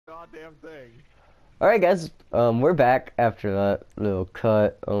goddamn thing. Alright guys, we're back after that little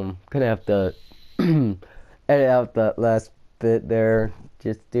cut. Gonna have to edit out that last bit there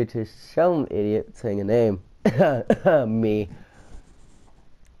just due to some idiot saying a name. Me.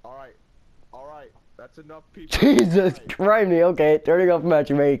 Alright, alright. That's enough people. Jesus Christ, okay, turning off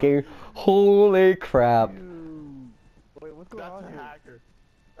matchmaking. Holy crap. Wait, what's going on That's a here? hacker.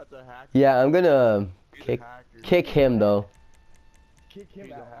 That's a hacker. Yeah, I'm gonna He's kick a hacker. kick him though. Kick him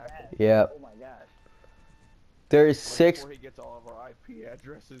He's a out. hacker. Bad. Yeah. Oh my gosh. There's Like, 6. Before he gets all of our IP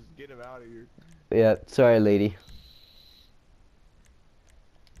addresses, get him out of here. Yeah, sorry lady.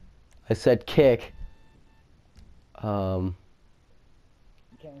 I said kick. You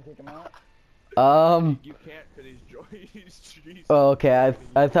can't kick him out? You can't because he's Oh, okay,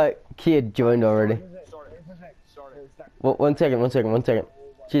 I thought he had joined already. Start it. Start it. Well, one second.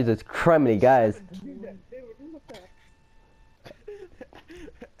 Jesus criminy, guys.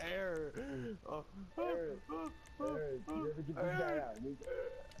 Aaron.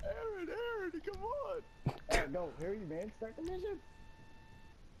 Aaron, come on. No, hurry, man. Start the mission.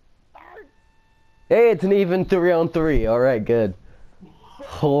 Hey, it's an even 3-on-3. Alright, good.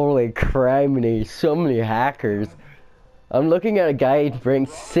 Holy criminy, so many hackers. I'm looking at a guy who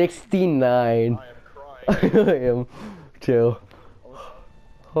ranks 69. I am I crying. am too.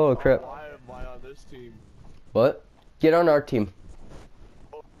 Holy crap. Why am I on this team? What? Get on our team.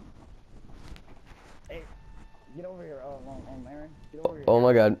 Hey, get over here, Aaron. Get over here. Oh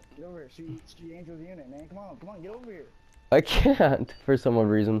my god. Get over here. She Angel's unit, man. Come on, get over here. I can't for some odd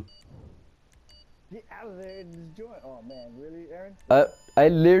reason. Get out of there and just join. Oh man, really, Aaron? I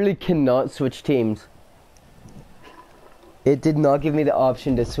literally cannot switch teams. It did not give me the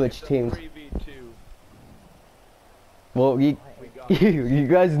option to switch teams. 3v2. Well, We got you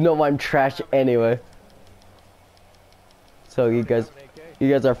guys know I'm trash anyway. So you guys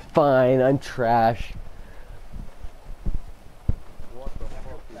are fine. I'm trash. What the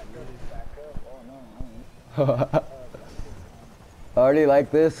fuck is this? Back up. Oh no. I already like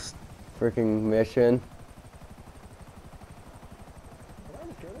this freaking mission. Did I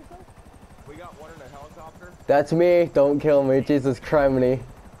just kill myself? We got one in a helicopter. That's me. Don't kill me. Jesus criminy.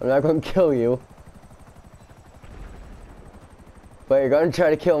 I'm not gonna kill you. But you're gonna try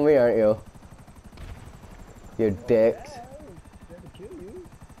to kill me, aren't you? You dicks. Yeah, I was trying to kill you.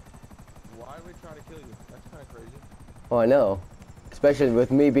 Why are we trying to kill you? That's kind of crazy. Oh, I know. Especially with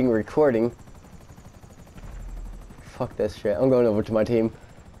me being recording. Fuck this shit. I'm going over to my team.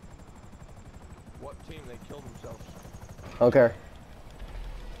 What team? They killed themselves. Okay.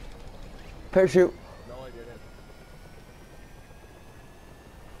 Parachute. No, I didn't.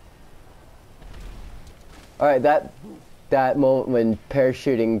 Alright, that moment when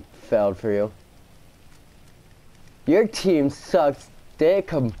parachuting failed for you. Your team sucks dick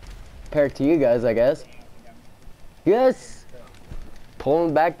compared to you guys, I guess. Yes!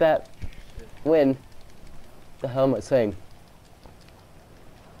 Pulling back that win. The hell am I saying?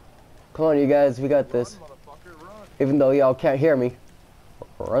 Come on, you guys, we got this. Run, motherfucker, run. Even though y'all can't hear me.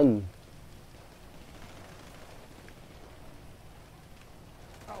 Run.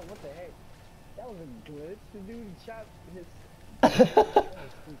 Oh, what the heck? That was a glitch. The dude shot his.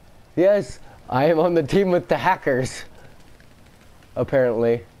 Yes, I am on the team with the hackers.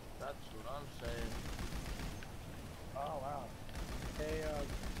 Apparently. That's what I'm saying. Oh wow. Hey,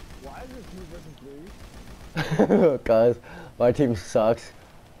 why is this 2 versus 3? Cause my team sucks.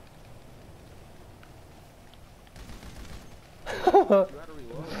 You gotta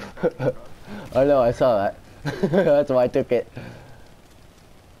reload. I know, I saw that. That's why I took it.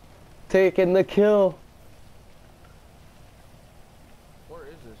 Taking the kill. Where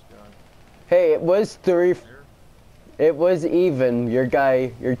is this guy? Hey, it was 3. Here? It was even. Your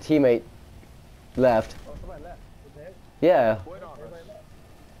teammate left. Oh, somebody left. What the heck? Yeah. Quit on Everybody us. left.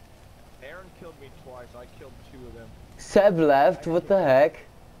 Aaron killed me twice. I killed 2 of them. Seb left. What the heck?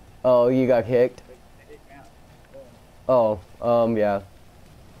 Oh, you got kicked. They kicked me out. Oh, yeah.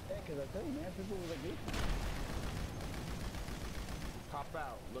 Hey, cause I tell you, man, people was like this. Cop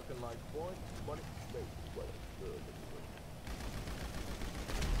out. Looking like, boy, buddy. Wait, what?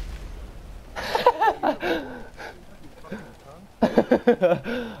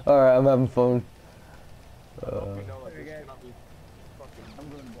 Alright, I'm having fun. I hope you know that this Okay. cannot be fucking. I'm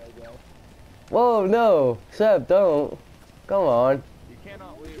going to bed, yo. Whoa, no. Seb, don't. Come on. You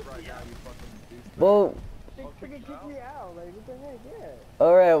cannot leave right now, you fucking douchebag. Well, They Oh, freaking kicked kicked you me out. Like, what the heck? Yeah.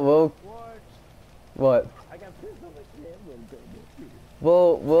 alright, well, What? what? I got pissed. I'm like, yeah, I'm gonna go get you.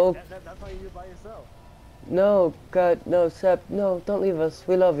 Well, That's why you're by yourself. no, God, no, Seb, no, don't leave us.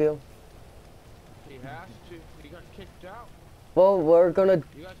 We love you. He has to. He got kicked out. Well, we're gonna.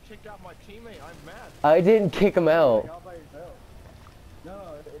 You guys kicked out my teammate. I'm mad. I didn't kick him out. All by yourself.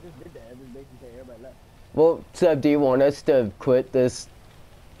 No, it just did that. It just basically said everybody left. Well, Seb, do you want us to quit this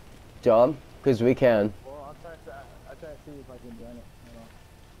job? Because we can. Well, I'll try to see if I can join it.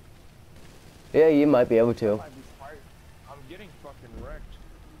 Yeah, you might be able to. Might be smart. I'm getting fucking wrecked.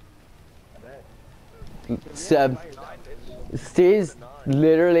 I bet. Seb, Nine, Steve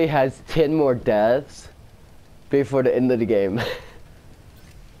literally has 10 more deaths before the end of the game. yeah,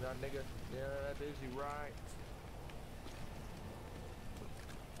 nigga. Yeah, that is you right.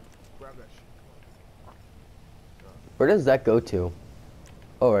 Grab that shit. Where does that go to?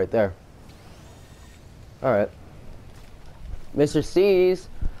 Oh, right there. Alright. Mr. C's,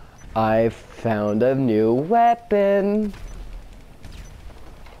 I found a new weapon.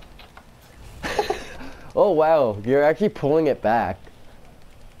 Oh, wow. You're actually pulling it back.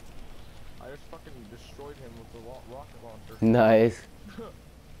 I just fucking destroyed him with the rocket launcher. Nice.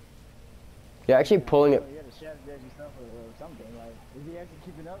 You're actually pulling it. You had to shatter yourself or something. Like, is he actually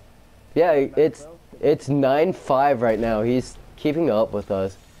keeping up? Yeah, it's 9-5 right now. He's keeping up with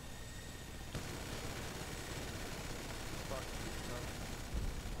us. Fuck you, son.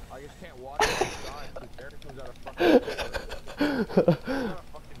 I just can't watch him die because Eric comes out of fucking door. He's got a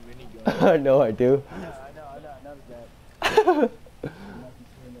fucking minigun. I know I do. I noticed that. I'm not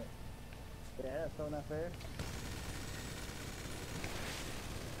seeing it. Yeah, that's so not fair.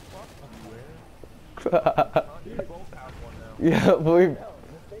 Fuck you, Eric. You both have one now. Yeah, we. No,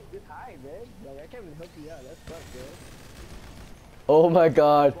 just hide, man. Like, I can't even help you out. That sucks, man. Oh my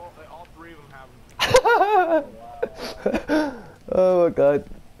god. All three of them have them. Oh my god.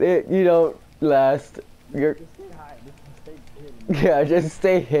 You don't last. You're. Just stay high. Just stay hidden. Yeah, just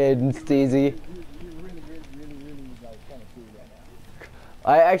stay hidden, Steezy. You're really, like, kind of cool right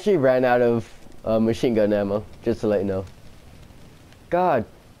now. I actually ran out of machine gun ammo, just to let you know. God,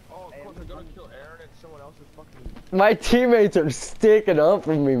 Oh, of course, they're gonna kill Aaron and someone else is fucking. my teammates are sticking up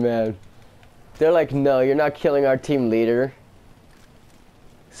for me, man. They're like, no, you're not killing our team leader.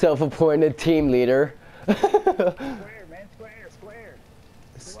 Self-appointed team leader. Square, man.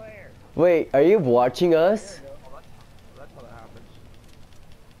 Square. Wait, are you watching us? There you go. Oh, that's how that happens.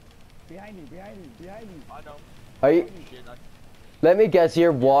 Behind you. I know. Are you? Shit, Let me guess,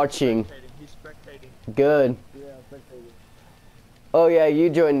 you're watching. He's spectating. Good. Yeah, spectator. Oh yeah, you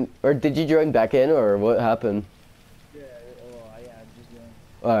joined, or did you join back in, or what happened? Yeah, yeah, just doing.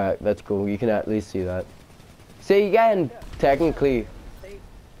 Alright, that's cool. You can at least see that. See, you can technically. Stay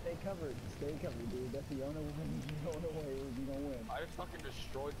covered, dude. That's the only way we gonna win. I just fucking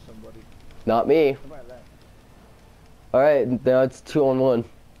destroyed somebody. Not me. Somebody left. Alright, now it's 2-on-1.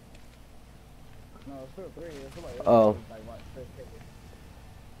 No, it's still 3. Somebody else. Oh. Like, watch, spectator.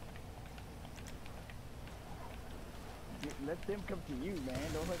 Let them come to you, man.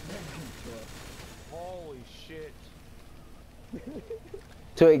 Don't let them come to us. Holy shit.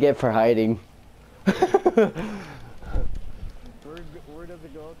 That's what you get for hiding. Where does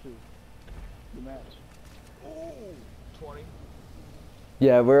it go to? The match. Ooh. 20.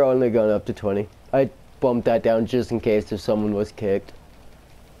 Yeah, we're only going up to 20. I bumped that down just in case if someone was kicked.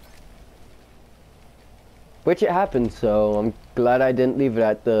 Which it happened, so I'm glad I didn't leave it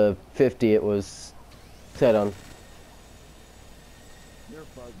at the 50 it was set on. You're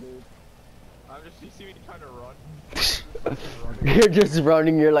fucked, dude. You see me trying to run? You're just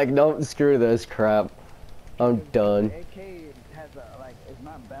running, you're like, no, screw this crap. I'm done. AK has a, like, it's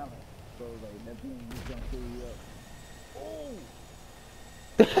not balanced, so like that thing is gonna fill you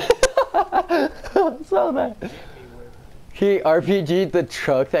up. I saw that. He RPG'd the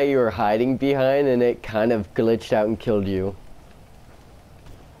truck that you were hiding behind and it kind of glitched out and killed you.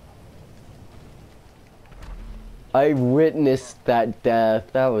 I witnessed that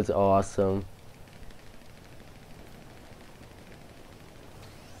death. That was awesome.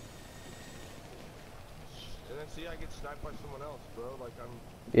 And then see, I get sniped by someone else, bro. Like, I'm.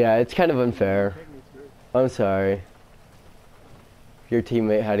 Yeah, it's kind of unfair. I'm sorry. Your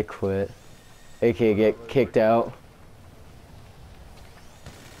teammate had to quit. AK get kicked out. Like,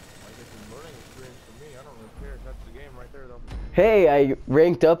 it's a learning experience for me. I don't really care. That's the game right there, though. Hey, I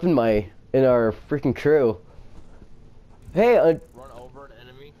ranked up in our freaking crew. Hey, Run over an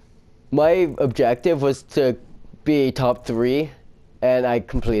enemy. my objective was to be top 3, and I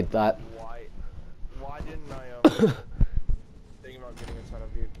completed that. Why didn't I, think about getting inside a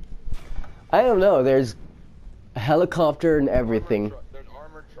vehicle? I don't know, there's a helicopter and everything. There's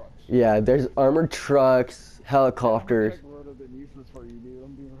armored trucks. Yeah, there's armored trucks, helicopters. That would have been useless for you, dude.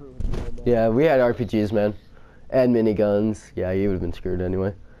 I'm being real with you right now. Yeah, we had RPGs, man. And miniguns. Yeah, you would have been screwed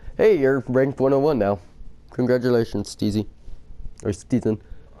anyway. Hey, you're ranked 101 now. Congratulations, Steezy. Or Steven.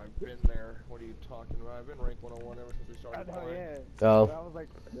 I've been there. What are you talking about? I've been rank 101 ever since we I started know, playing. yeah. Oh. That was like,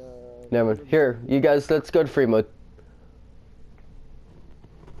 Never mind. Here, you guys, let's go to free mode.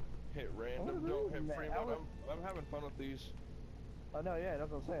 Hit What random, is don't this, hit man? free mode. I'm having fun with these. I know, yeah,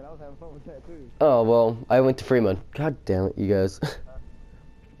 that's what I'm saying. I was having fun with that too. Oh, well, I went to free mode. God damn it, you guys.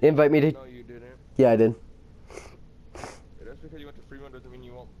 Invite me to... No, you didn't. Yeah, I did. Just because you went to free mode doesn't mean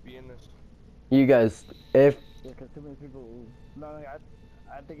you won't be in this. You guys, if... Yeah, because too many people. No,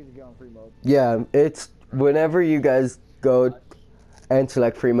 I think it's going free mode. Yeah, it's... Whenever you guys go and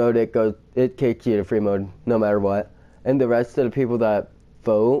select free mode, it kicks you to free mode, no matter what. And the rest of the people that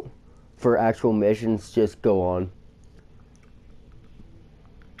vote for actual missions just go on.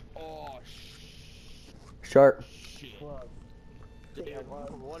 Oh, Sharp. shit. Fuck. Dude, Yeah, well,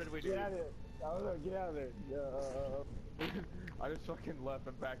 what did we do? Get out of there. I don't know, get out of there. I just fucking left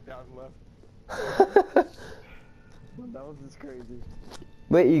and back down and left. That was just crazy.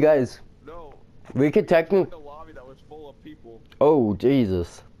 Wait, you guys, No. we could technically... The lobby that was full of people. Oh,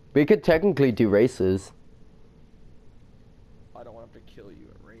 Jesus. We could technically do races. I don't want to kill you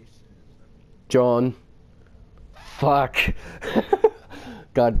at races. John. Fuck.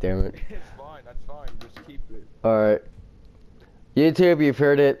 God damn it. It's fine, that's fine. Just keep it. Alright. YouTube, you've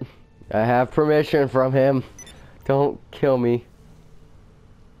heard it. I have permission from him. Don't kill me.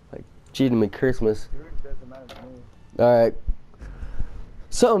 Like, cheating me Christmas. It doesn't matter to me. Alright.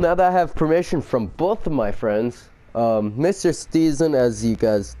 So, now that I have permission from both of my friends, Mr. Steven, as you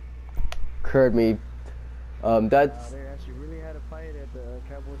guys heard me, that's... They actually really had a fight at the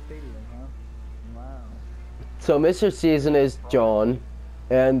Cowboy Stadium, huh? Wow. So, Mr. Steven is John,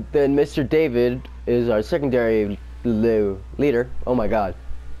 and then Mr. David is our secondary leader. Oh my god.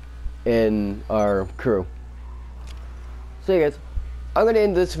 In our crew. So yeah guys, I'm gonna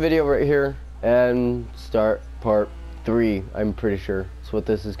end this video right here and start part 3. I'm pretty sure that's what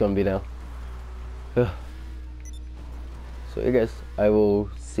this is gonna be now. So yeah guys, I will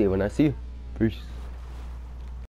see you when I see you. Peace.